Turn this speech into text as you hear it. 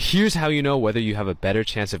Here's how you know whether you have a better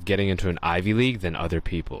chance of getting into an Ivy League than other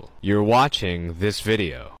people. You're watching this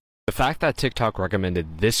video. The fact that TikTok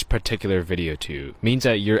recommended this particular video to you means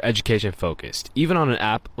that you're education focused, even on an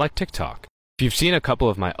app like TikTok. If you've seen a couple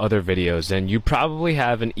of my other videos, then you probably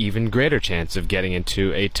have an even greater chance of getting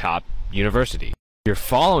into a top university. If you're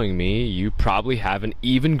following me, you probably have an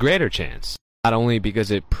even greater chance. Not only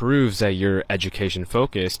because it proves that you're education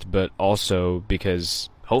focused, but also because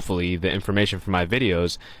hopefully the information from my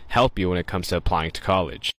videos help you when it comes to applying to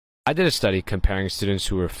college. I did a study comparing students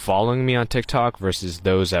who were following me on TikTok versus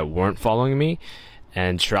those that weren't following me,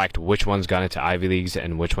 and tracked which ones got into Ivy Leagues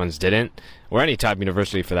and which ones didn't, or any top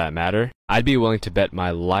university for that matter. I'd be willing to bet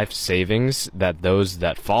my life savings that those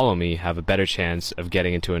that follow me have a better chance of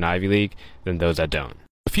getting into an Ivy League than those that don't.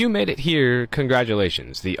 If you made it here,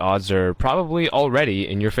 congratulations. The odds are probably already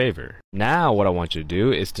in your favor. Now what I want you to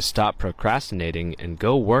do is to stop procrastinating and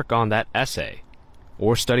go work on that essay,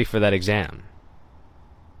 or study for that exam.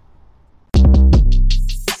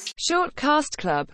 Shortcast Club